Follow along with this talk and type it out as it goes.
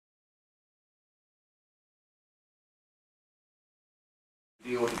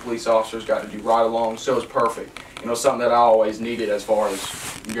Deal with the police officers, got to do ride-along, so it's perfect. You know, something that I always needed as far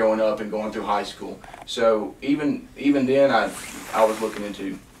as growing up and going through high school. So even then, I was looking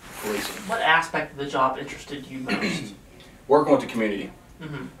into policing. What aspect of the job interested you most? Working with the community.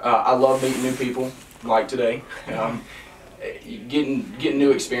 I love meeting new people, like today. Getting new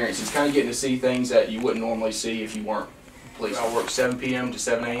experiences, kind of getting to see things that you wouldn't normally see if you weren't police. I work 7 p.m. to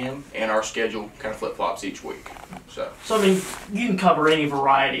 7 a.m. and our schedule kind of flip-flops each week. So I mean, you can cover any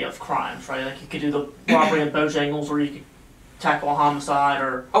variety of crimes, right? Like you could do the robbery at Bojangles, or you could tackle a homicide,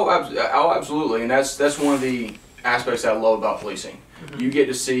 or... Oh, absolutely, and that's one of the aspects that I love about policing. You get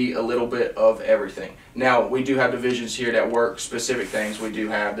to see a little bit of everything. Now, we do have divisions here that work specific things. We do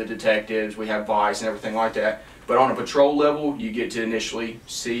have the detectives, we have vice and everything like that. But on a patrol level, you get to initially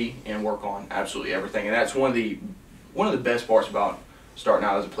see and work on absolutely everything, and that's one of the best parts about starting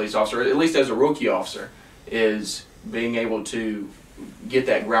out as a police officer, at least as a rookie officer, is being able to get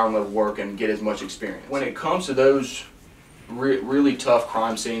that ground level work and get as much experience. When it comes to those really tough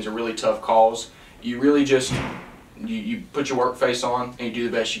crime scenes or really tough calls, you really just you put your work face on and you do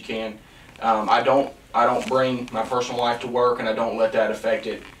the best you can. I don't bring my personal life to work, and I don't let that affect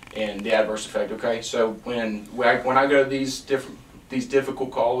it and the adverse effect. Okay, so when I go to these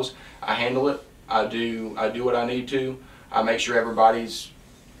difficult calls, I handle it. I do what I need to. I make sure everybody's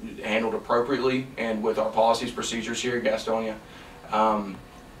handled appropriately, and with our policies, procedures here at Gastonia.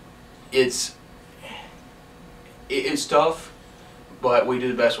 It's tough, but we do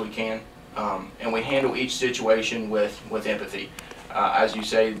the best we can, and we handle each situation with empathy. As you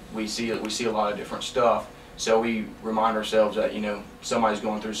say, we see a lot of different stuff, so we remind ourselves that, you know, somebody's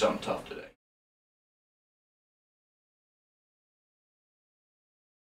going through something tough today.